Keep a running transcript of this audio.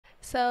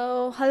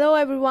So, hello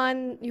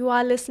everyone, you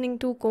are listening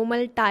to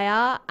Komal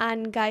Taya,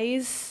 and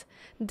guys,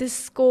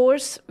 this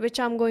course which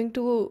I'm going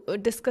to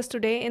discuss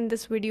today in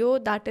this video,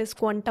 that is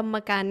quantum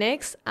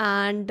mechanics.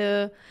 And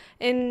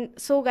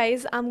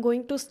guys, I'm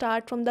going to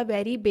start from the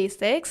very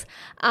basics,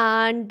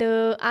 and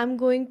I'm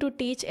going to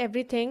teach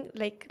everything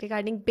like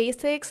regarding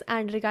basics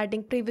and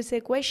regarding previous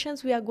year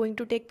questions. We are going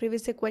to take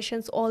previous year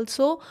questions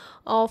also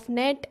of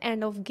net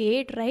and of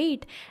gate,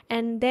 right?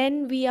 And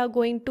then we are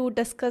going to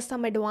discuss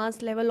some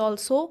advanced level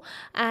also.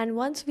 And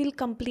once we'll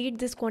complete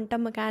this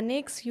quantum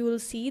mechanics, you will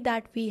see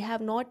that we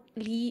have not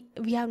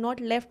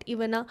left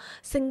even a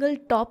single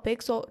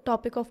topic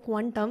of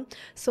quantum.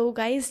 So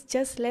guys,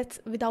 just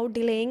without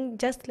delaying,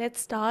 let's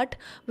start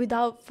with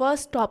our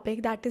first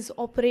topic, that is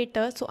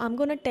operator. So I'm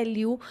gonna tell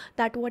you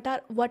that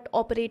what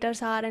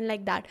operators are and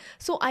like that.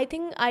 So I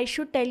think I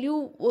should tell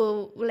you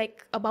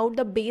like about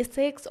the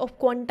basics of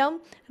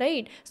quantum,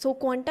 right? So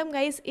quantum,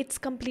 guys, it's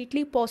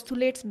completely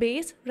postulates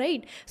based,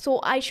 right? So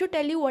I should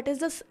tell you what is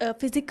the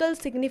physical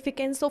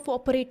significance of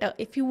operator.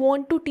 If you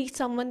want to teach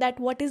someone that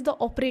what is the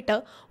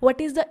operator, what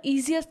is the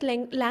easiest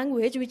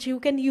language which you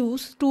can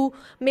use to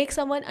make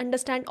someone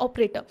understand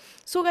operator.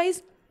 So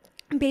guys,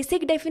 the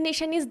basic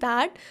definition is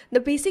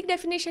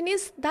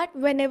that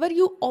whenever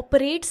you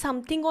operate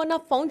something on a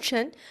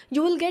function,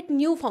 you will get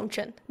new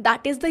function.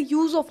 That is the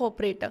use of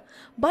operator.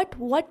 But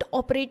what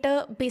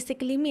operator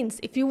basically means,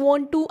 if you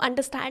want to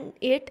understand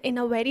it in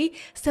a very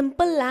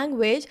simple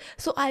language,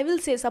 so I will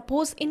say,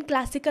 suppose in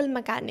classical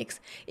mechanics,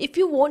 if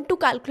you want to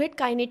calculate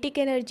kinetic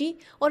energy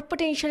or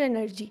potential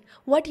energy,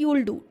 what you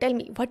will do? Tell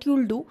me what you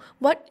will do.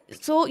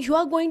 So you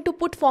are going to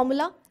put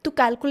formula to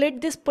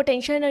calculate this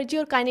potential energy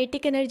or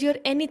kinetic energy or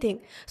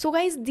anything. So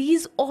guys,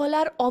 these all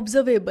are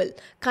observable.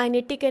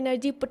 Kinetic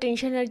energy,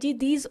 potential energy,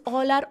 these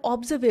all are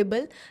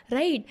observable,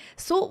 right?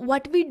 So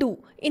what we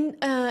do in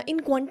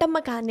quantum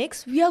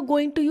mechanics, we are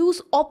going to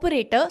use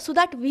operator so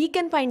that we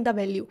can find the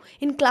value.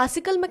 In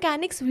classical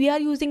mechanics, we are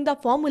using the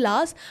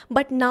formulas,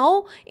 but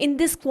now in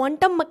this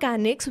quantum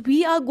mechanics,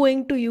 we are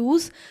going to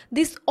use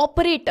these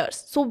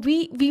operators. So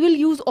we will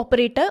use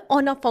operator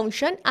on a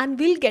function and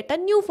we'll get a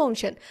new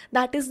function.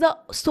 That is the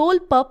sole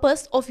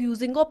purpose of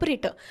using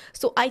operator.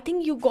 So I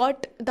think you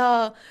got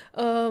the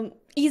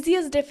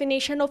easiest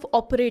definition of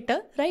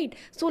operator, right?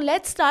 So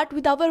let's start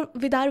with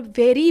our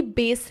very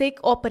basic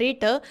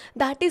operator,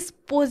 that is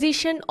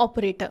position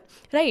operator,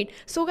 right?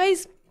 So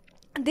guys,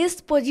 this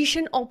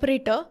position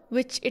operator,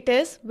 which it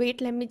is, wait,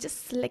 let me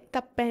just select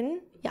the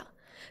pen. Yeah,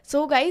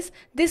 so guys,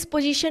 this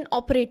position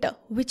operator,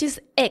 which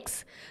is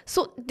x,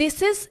 so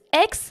this is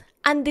x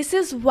and this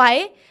is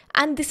y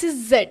and this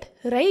is z,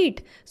 right?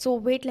 So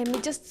wait, let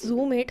me just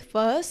zoom it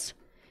first.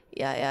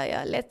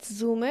 Yeah, let's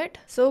zoom it.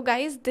 So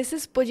guys, this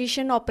is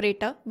position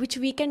operator, which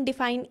we can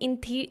define in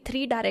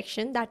three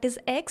direction, that is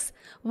x,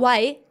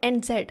 y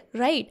and z,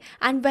 right?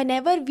 And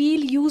whenever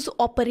we'll use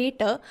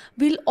operator,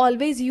 we'll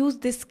always use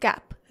this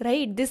cap,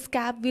 right? This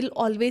cap will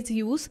always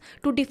use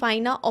to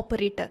define a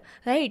operator,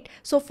 right?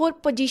 So for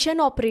position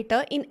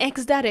operator in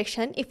x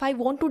direction, if I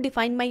want to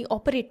define my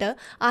operator,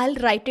 I'll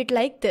write it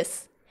like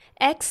this,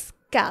 x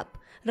cap,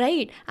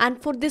 right?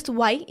 And for this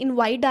y, in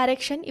y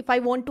direction, if I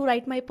want to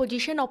write my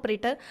position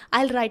operator,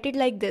 I'll write it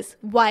like this,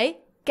 y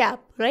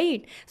cap,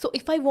 right? So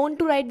if I want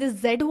to write this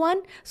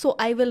z1, so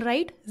I will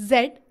write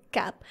z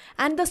cap.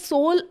 And the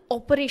sole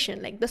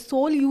operation, like the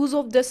sole use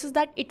of this, is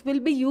that it will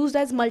be used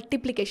as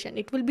multiplication.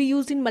 It will be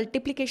used in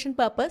multiplication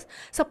purpose.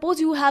 Suppose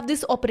you have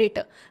this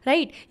operator,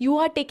 right? You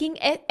are taking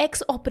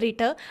x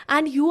operator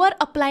and you are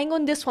applying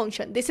on this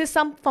function. This is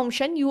some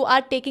function, you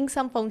are taking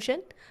some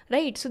function,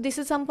 right? So this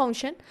is some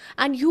function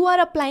and you are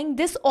applying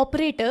this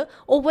operator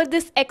over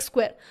this x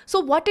square. So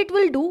what it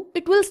will do,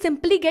 it will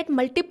simply get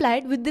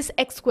multiplied with this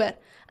x square,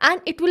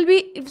 and it will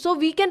be, so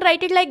we can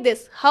write it like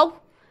this, how?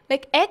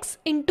 Like x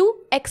into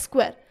x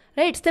square,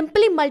 right?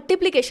 Simply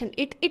multiplication.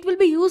 It will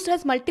be used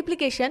as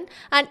multiplication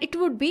and it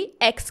would be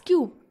x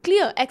cube.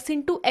 Clear? X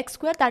into x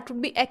square, that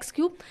would be x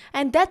cube,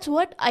 and that's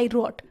what I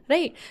wrote,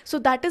 right? So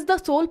that is the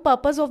sole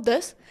purpose of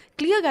this.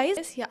 Clear,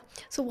 guys? Yeah.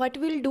 So what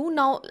we'll do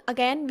now,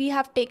 again, we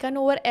have taken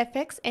over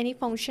fx, any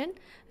function,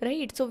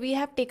 right? So we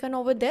have taken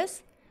over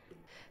this.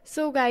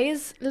 So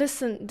guys,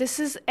 listen, this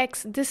is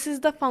x, this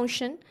is the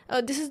function,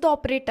 this is the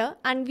operator,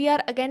 and we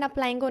are again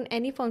applying on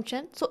any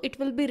function. So it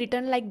will be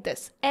written like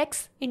this,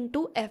 x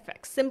into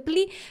fx.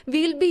 Simply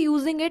we will be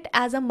using it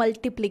as a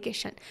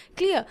multiplication.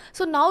 Clear?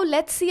 So now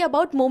let's see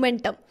about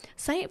momentum.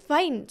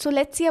 Fine. So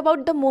let's see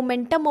about the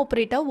momentum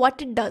operator,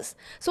 what it does.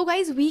 So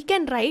guys, we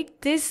can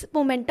write this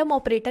momentum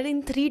operator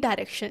in three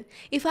direction.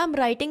 If I'm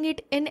writing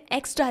it in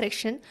x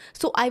direction,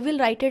 so I will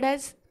write it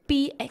as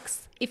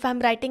px. If I'm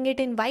writing it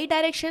in y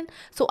direction,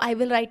 so I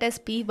will write as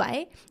py,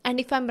 and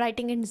if I'm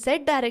writing in z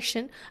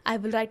direction, I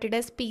will write it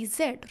as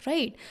pz,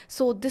 right?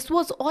 So this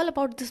was all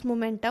about this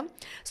momentum.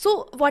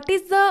 So what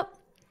is the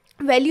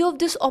value of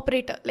this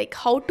operator, like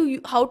how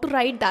to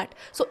write that?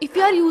 So if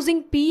you are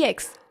using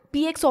px,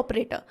 px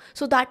operator.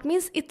 So that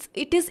means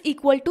it is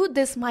equal to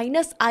this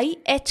minus I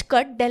h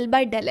cut del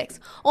by del x.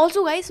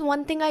 Also guys,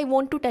 one thing I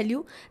want to tell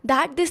you,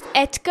 that this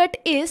h cut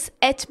is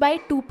h by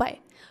 2 pi.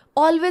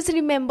 Always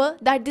remember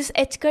that this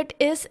h cut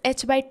is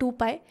h by 2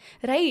 pi,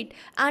 right?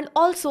 And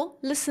also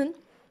listen,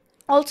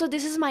 also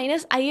this is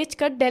minus ih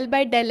cut del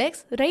by del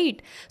x,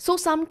 right? So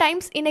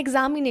sometimes in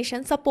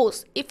examination,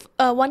 suppose if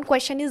one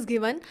question is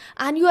given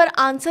and your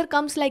answer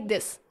comes like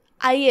this,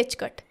 ih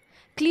cut,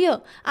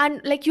 clear,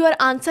 and like your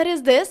answer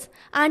is this,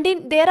 and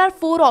there are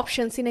 4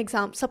 options in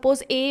exam,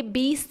 suppose a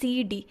b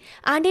c d,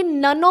 and in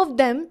none of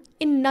them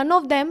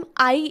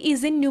I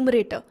is in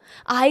numerator,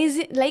 I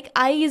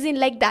is in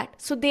like that.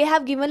 So they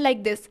have given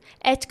like this,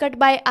 h cut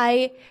by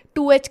I,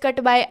 2h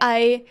cut by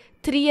I,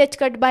 3h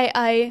cut by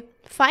I,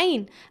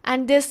 fine,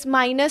 and this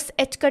minus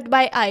h cut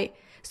by I.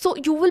 So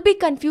you will be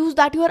confused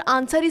that your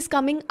answer is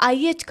coming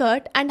ih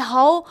cut, and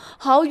how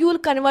you will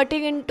convert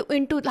it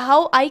into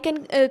how I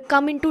can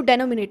come into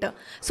denominator.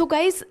 So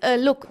guys,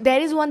 look, there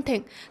is one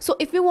thing. So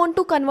if you want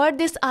to convert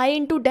this I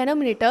into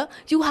denominator,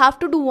 you have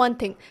to do one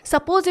thing.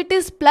 Suppose it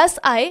is plus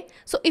I,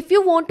 so if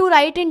you want to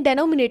write in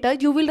denominator,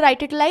 you will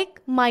write it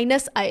like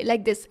minus I,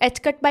 like this,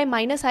 h cut by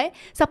minus I.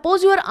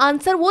 Suppose your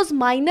answer was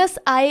minus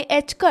I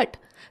h cut.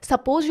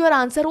 Suppose your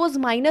answer was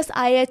minus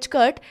I h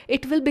cut,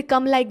 it will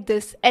become like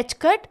this, h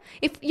cut.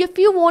 If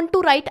you want to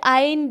write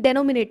I in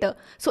denominator,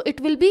 so it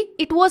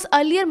was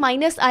earlier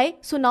minus I,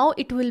 so now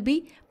it will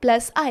be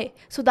plus I.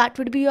 So that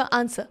would be your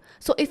answer.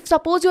 So if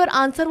suppose your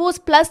answer was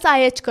plus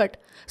I h cut,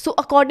 so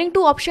according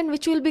to option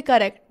which will be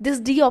correct, this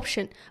D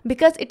option,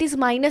 because it is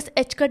minus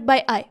h cut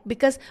by I,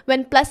 because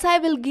when plus I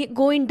will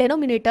go in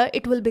denominator,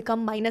 it will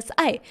become minus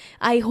I.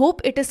 I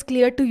hope it is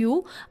clear to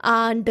you,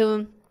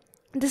 and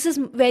this is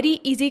very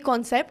easy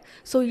concept,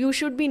 so you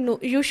should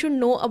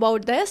know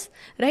about this,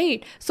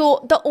 right?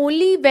 So the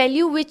only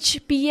value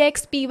which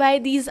px py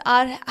these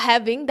are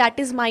having, that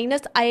is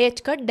minus ih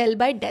cut del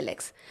by del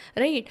x,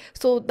 right?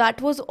 So that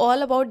was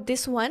all about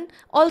this one.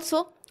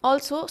 Also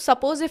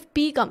suppose if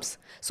p comes,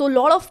 so a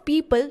lot of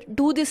people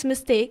do this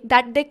mistake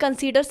that they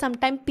consider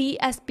sometime p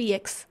as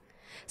px.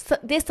 So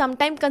they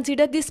sometimes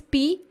consider this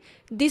p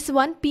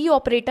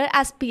operator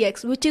as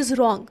px, which is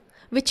wrong,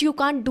 which you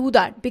can't do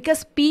that,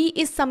 because p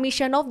is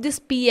summation of this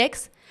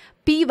px,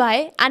 py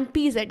and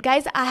pz.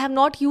 Guys, I have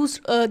not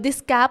used this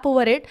cap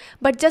over it,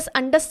 but just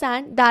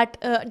understand that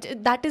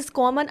that is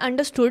common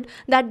understood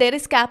that there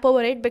is cap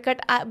over it,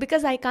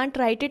 because I can't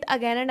write it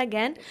again and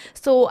again.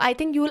 So I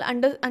think you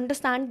will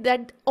understand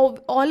that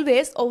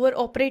always over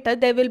operator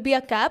there will be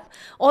a cap,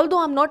 although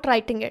I'm not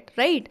writing it,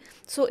 right?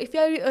 So if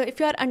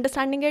you are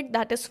understanding it,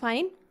 that is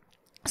fine.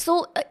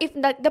 So if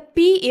that the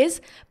p is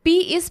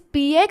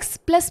px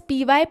plus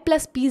py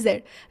plus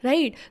pz,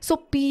 right? So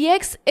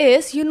px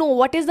is, you know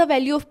what is the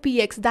value of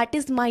px, that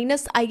is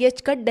minus ih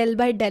cut del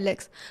by del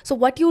x. So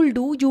what you will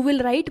do, you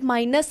will write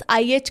minus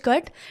ih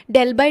cut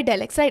del by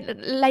del x, right?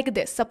 Like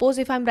this. Suppose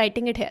if I'm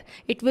writing it here,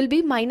 it will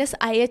be minus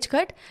ih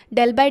cut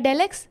del by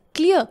del x,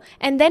 clear,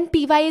 and then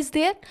py is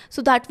there,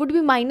 so that would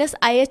be minus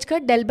ih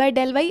cut del by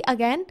del y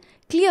again,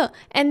 clear,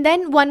 and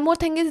then one more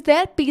thing is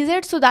there,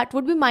 pz, so that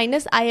would be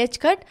minus ih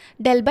cut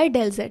del by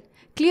del z.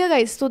 Clear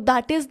guys? So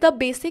that is the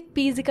basic,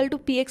 p is equal to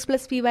px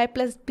plus py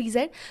plus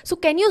pz. So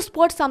can you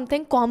spot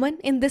something common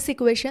in this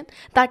equation?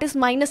 That is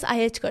minus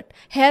ih cut.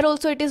 Here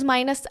also it is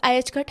minus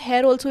ih cut,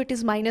 here also it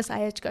is minus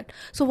ih cut.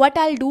 So what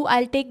I'll do,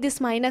 I'll take this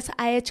minus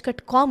ih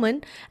cut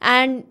common,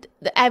 and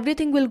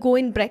everything will go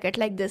in bracket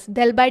like this,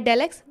 del by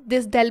del x,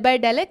 this del by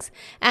del x,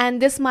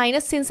 and this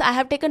minus, since I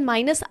have taken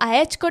minus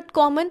ih cut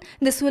common,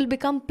 this will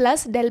become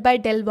plus del by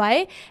del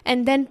y,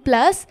 and then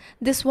plus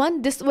this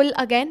one, this will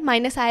again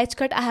minus ih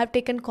cut I have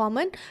taken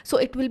common, so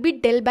it will be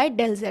del by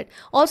del z.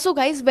 Also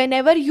guys,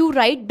 whenever you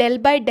write del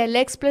by del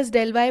x plus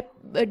del by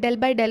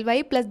del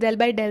y plus del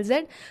by del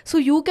z, so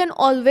you can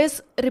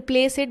always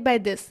replace it by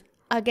this,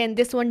 again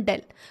this one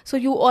del, so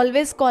you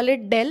always call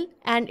it del,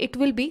 and it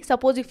will be,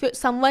 suppose if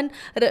someone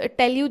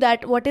tell you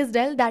that what is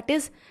del, that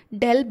is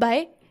del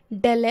by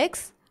del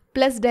x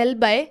plus del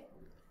by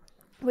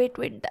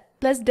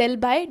plus del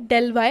by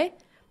del y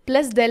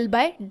plus del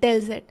by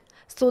del z.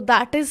 So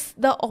that is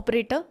the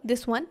operator,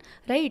 this one,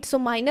 right? So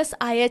minus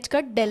ih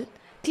cut del,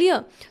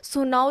 clear.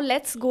 So now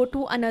let's go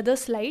to another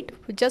slide,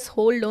 just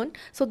hold on.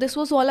 So this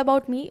was all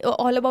about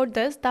all about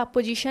this, the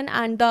position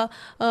and the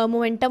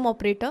momentum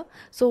operator.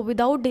 So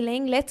without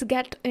delaying, let's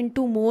get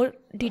into more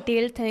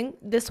detailed thing,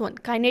 this one,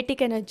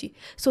 kinetic energy.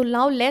 So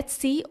now let's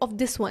see of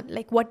this one,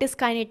 like what is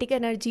kinetic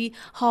energy,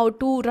 how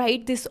to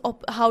write this,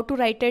 how to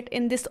write it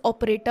in this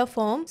operator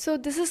form. So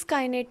this is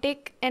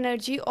kinetic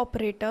energy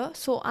operator,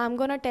 so I'm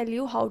gonna tell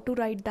you how to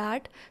write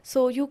that.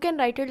 So you can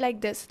write it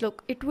like this.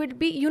 Look, it would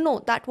be, you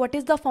know that what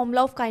is the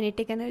formula of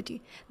kinetic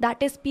energy,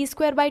 that is p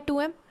square by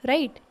 2m,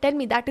 right? Tell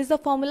me, that is the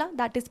formula,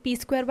 that is p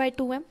square by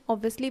 2m,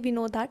 obviously we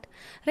know that,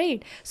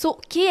 right?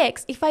 So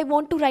kx, if I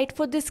want to write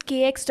for this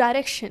kx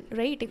direction,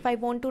 right, if I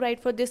want to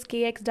write for this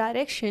kx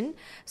direction,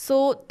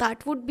 so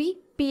that would be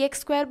px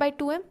square by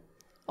 2m,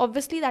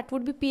 obviously that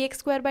would be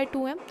px square by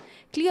 2m.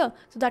 Clear?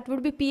 So that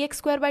would be px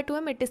square by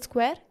 2m, it is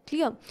square.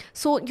 Clear?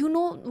 So you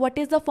know what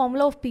is the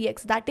formula of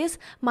px, that is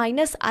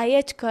minus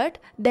I cut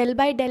del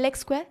by del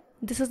x square.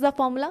 This is the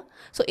formula.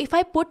 So if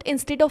I put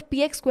instead of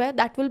px square,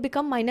 that will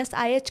become minus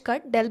I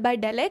cut del by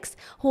del x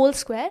whole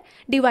square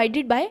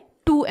divided by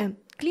 2m.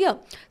 Clear?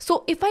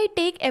 So if I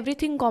take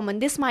everything common,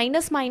 this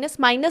minus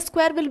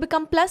square will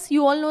become plus.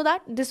 You all know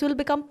that this will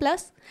become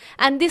plus,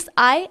 and this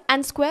I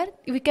and square,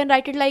 we can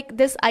write it like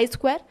this I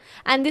square,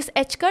 and this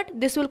h cut,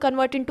 this will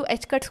convert into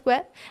h cut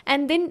square,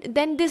 and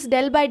then this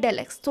del by del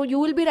x. So you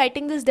will be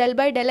writing this del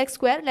by del x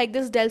square like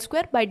this, del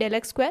square by del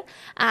x square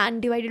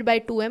and divided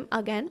by 2m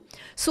again.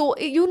 So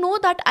you know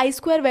that I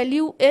square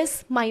value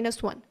is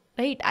minus 1.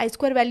 Right? I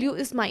square value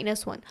is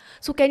minus 1.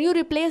 So can you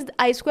replace the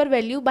I square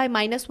value by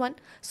minus 1?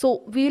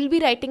 So we will be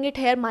writing it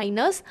here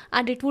minus,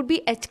 and it would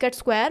be h cut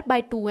square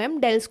by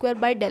 2m del square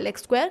by del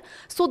x square.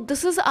 So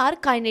this is our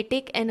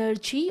kinetic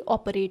energy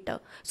operator.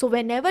 So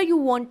whenever you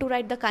want to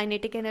write the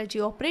kinetic energy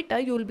operator,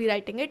 you will be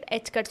writing it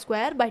h cut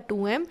square by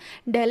 2m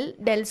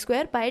del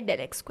square by del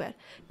x square.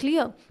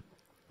 Clear?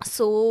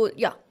 So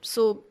yeah,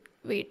 so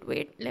wait,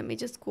 let me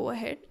just go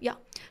ahead. Yeah,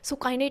 so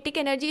kinetic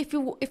energy,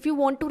 if you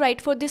want to write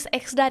for this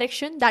x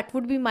direction, that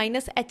would be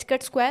minus h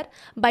cut square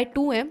by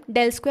 2m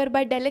del square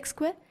by del x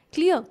square.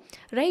 Clear?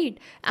 Right?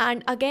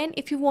 And again,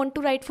 if you want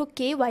to write for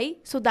ky,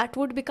 so that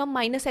would become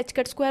minus h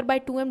cut square by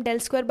 2m del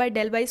square by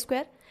del y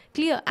square.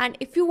 Clear? And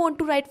if you want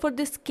to write for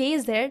this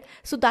kz,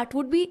 so that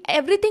would be,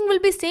 everything will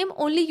be same,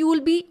 only you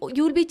will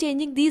be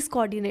changing these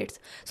coordinates.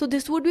 So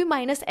this would be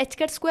minus h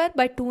cut square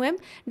by 2m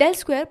del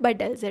square by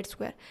del z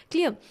square.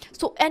 Clear?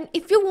 So and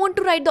if you want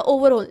to write the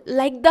overall,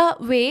 like the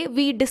way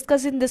we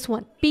discussed in this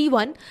one,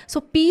 p1,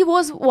 so p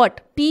was what?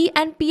 P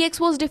and px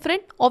was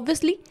different,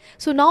 obviously.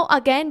 So now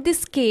again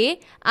this k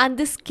and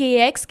this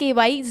kx,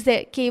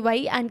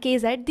 ky and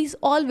kz, these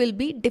all will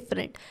be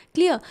different.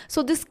 Clear?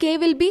 So this k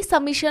will be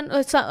summation,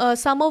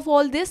 sum of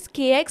all this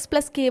kx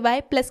plus ky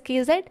plus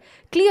kz.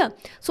 Clear?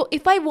 So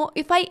if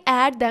I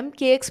add them,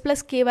 kx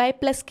plus ky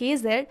plus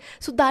kz,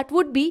 so that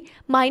would be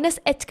minus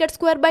h cut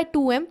square by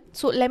 2m.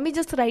 So let me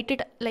just write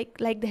it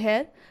like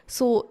here.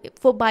 So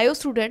for bio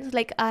students,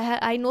 like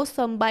I know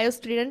some bio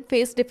students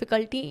face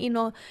difficulty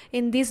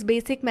in this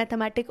basic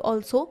mathematics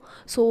also.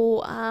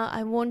 So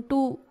I want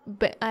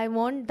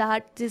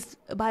that this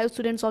bio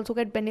students also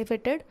get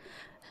benefited.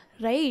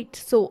 Right?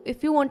 So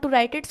if you want to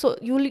write it, so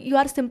you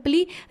are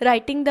simply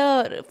writing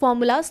the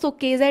formula. So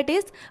kz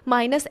is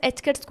minus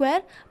h cut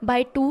square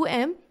by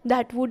 2m,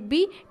 that would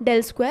be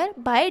del square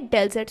by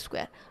del z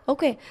square.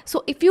 Okay,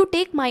 so if you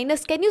take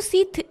minus, can you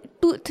see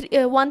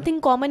one thing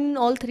common in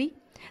all three?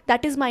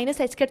 That is minus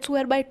h cut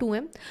square by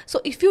 2m. So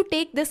if you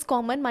take this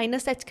common,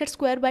 minus h cut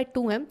square by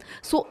 2m,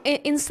 so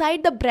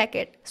inside the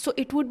bracket, so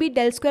it would be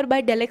del square by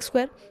del x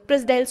square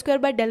plus del square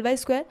by del y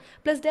square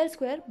plus del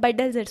square by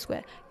del z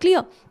square.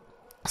 Clear?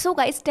 So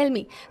guys, tell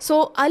me,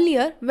 so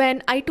earlier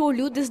when I told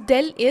you this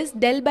del is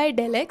del by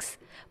del x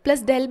plus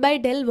del by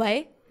del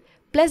y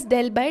plus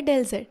del by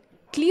del z.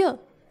 Clear?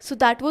 So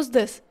that was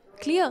this.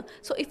 Clear?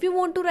 So if you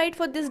want to write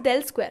for this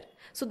del square,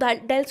 so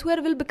that del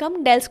square will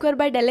become del square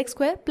by del x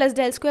square plus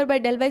del square by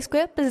del y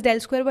square plus del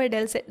square by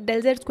del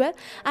z square,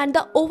 and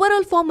the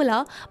overall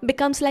formula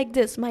becomes like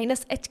this,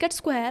 minus h cut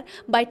square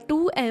by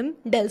 2m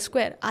del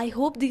square. I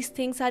hope these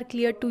things are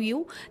clear to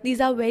you.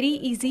 These are very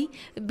easy,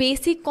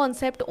 basic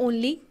concept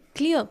only.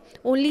 Clear?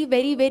 Only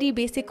very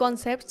basic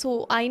concept.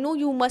 So I know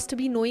you must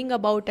be knowing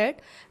about it,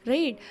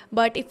 right?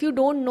 But if you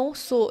don't know,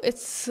 so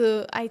it's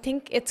I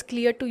think it's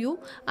clear to you.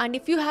 And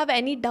if you have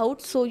any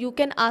doubts, so you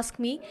can ask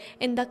me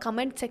in the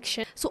comment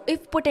section. So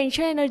if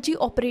potential energy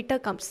operator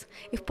comes,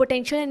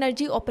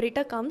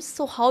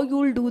 so how you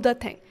will do the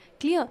thing?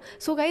 Clear?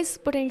 So guys,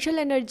 potential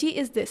energy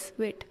is this.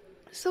 Wait.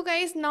 So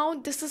guys, now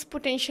this is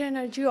potential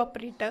energy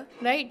operator,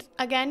 right?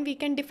 Again, we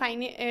can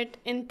define it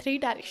in three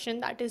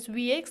directions, that is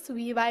Vx,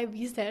 Vy,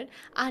 Vz,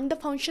 and the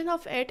function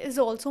of it is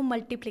also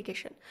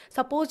multiplication.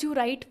 Suppose you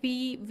write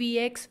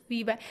Vx,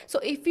 Vy. So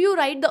if you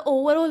write the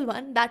overall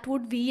one, that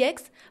would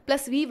Vx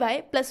plus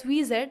Vy plus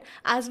Vz,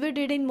 as we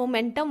did in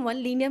momentum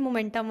one, linear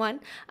momentum one,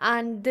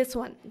 and this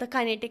one, the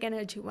kinetic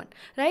energy one,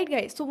 right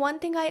guys? So one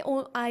thing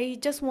I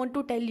just want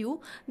to tell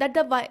you, that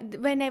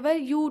whenever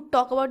you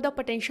talk about the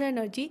potential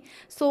energy,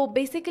 so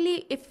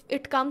basically if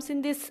it comes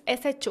in this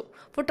SHO,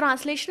 for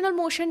translational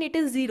motion it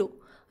is 0,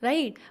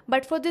 right?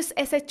 But for this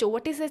SHO,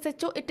 what is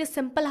SHO? It is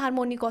simple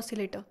harmonic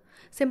oscillator.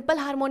 Simple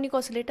harmonic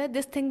oscillator,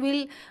 this thing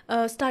will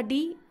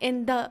study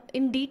in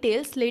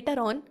details later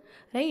on,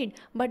 right?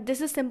 But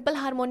this is simple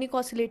harmonic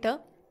oscillator.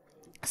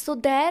 So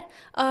there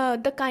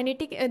the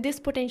kinetic this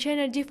potential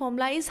energy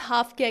formula is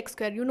half kx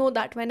square. You know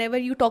that whenever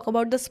you talk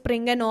about the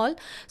spring and all,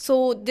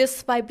 so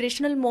this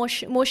vibrational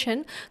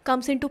motion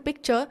comes into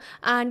picture,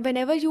 and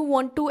whenever you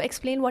want to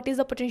explain what is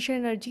the potential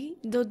energy,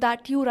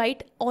 that you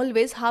write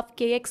always half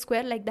kx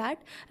square, like that,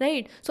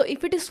 right? So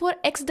if it is for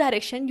x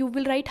direction, you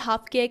will write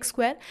half kx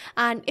square,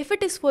 and if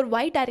it is for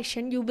y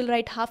direction, you will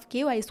write half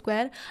ky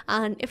square,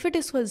 and if it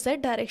is for z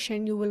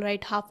direction, you will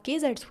write half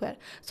kz square.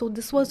 So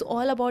this was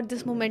all about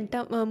this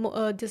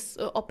momentum this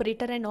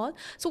operator and all.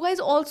 So guys,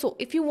 also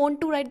if you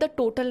want to write the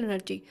total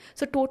energy,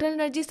 so total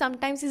energy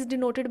sometimes is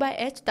denoted by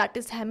H, that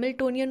is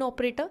Hamiltonian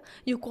operator.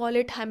 You call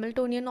it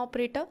Hamiltonian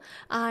operator,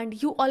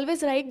 and you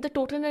always write the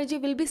total energy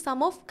will be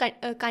sum of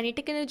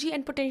kinetic energy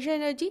and potential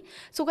energy.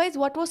 So guys,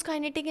 what was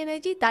kinetic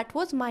energy? That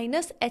was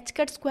minus h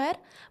cut square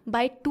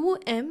by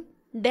 2m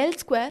del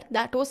square,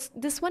 that was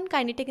this one,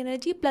 kinetic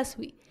energy, plus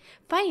V.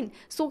 Fine.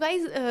 So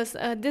guys,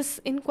 this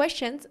in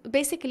questions,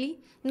 basically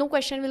no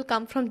question will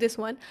come from this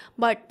one,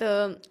 but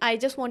I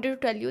just wanted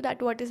to tell you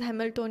that what is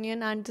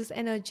Hamiltonian and this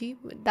energy,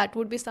 that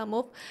would be sum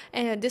of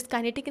this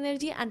kinetic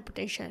energy and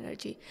potential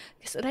energy.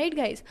 Yes, right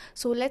guys?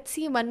 So let's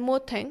see one more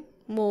thing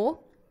more.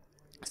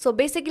 So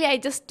basically I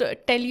just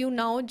tell you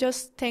now,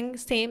 just think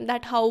same,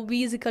 that how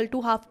V is equal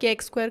to half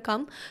kx square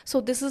come. So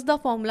this is the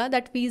formula,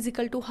 that V is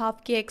equal to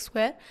half kx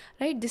square,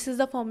 right? This is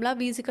the formula,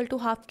 V is equal to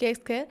half kx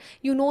square.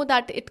 You know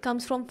that it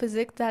comes from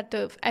physics, that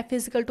F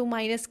is equal to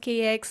minus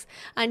kx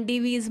and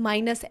dV is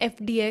minus f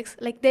dx.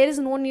 Like there is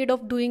no need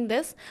of doing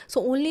this. So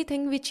only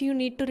thing which you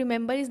need to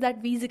remember is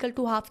that V is equal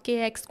to half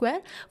kx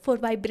square for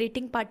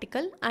vibrating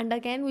particle, and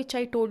again which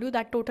I told you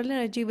that total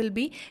energy will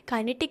be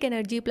kinetic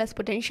energy plus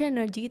potential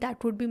energy,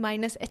 that would be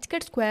minus h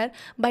cut square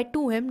by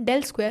 2m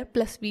del square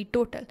plus V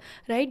total,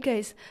 right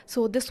guys?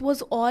 So this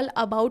was all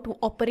about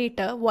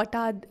operator, what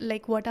are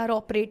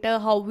operator,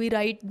 how we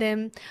write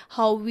them,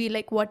 how we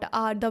what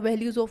are the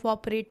values of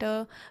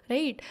operator,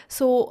 right?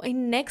 So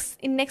in next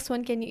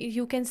one,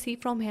 you can see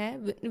from here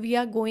we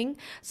are going.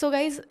 So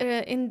guys,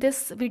 in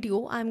this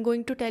video I'm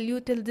going to tell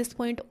you till this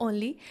point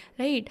only,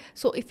 right?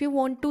 So if you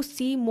want to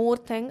see more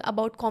thing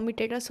about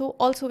commutator, so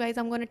also guys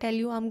I'm gonna tell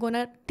you, I'm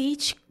gonna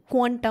teach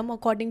quantum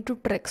according to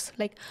tricks,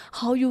 like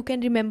how you can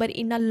remember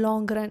in a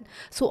long run.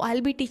 So I'll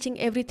be teaching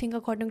everything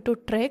according to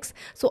tricks.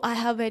 So I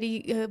have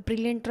very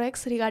brilliant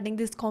tricks regarding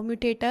this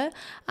commutator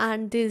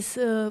and this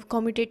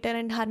commutator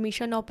and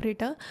Hermitian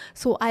operator.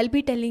 So I'll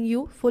be telling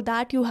you. For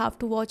that you have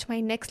to watch my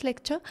next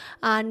lecture,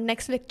 and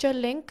next lecture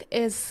link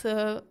is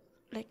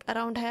like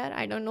around here,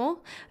 I don't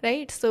know,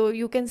 right? So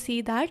you can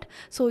see that.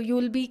 So you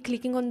will be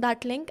clicking on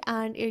that link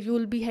and you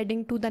will be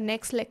heading to the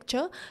next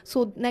lecture.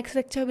 So next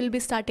lecture will be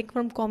starting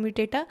from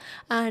commutator,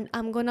 and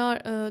I'm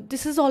gonna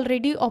this is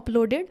already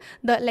uploaded,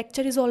 the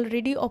lecture is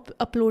already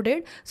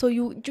uploaded. So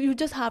you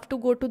just have to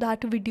go to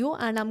that video,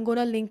 and I'm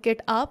gonna link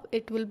it up.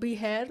 It will be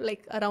here,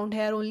 like around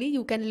here only.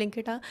 You can link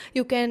it up,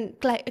 you can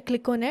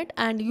click on it,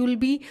 and you'll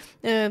be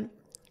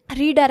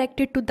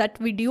redirected to that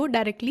video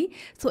directly.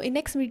 So in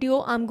next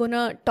video I'm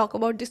gonna talk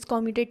about this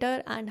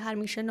commutator and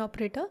Hermitian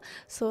operator.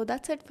 So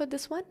that's it for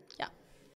this one. Yeah.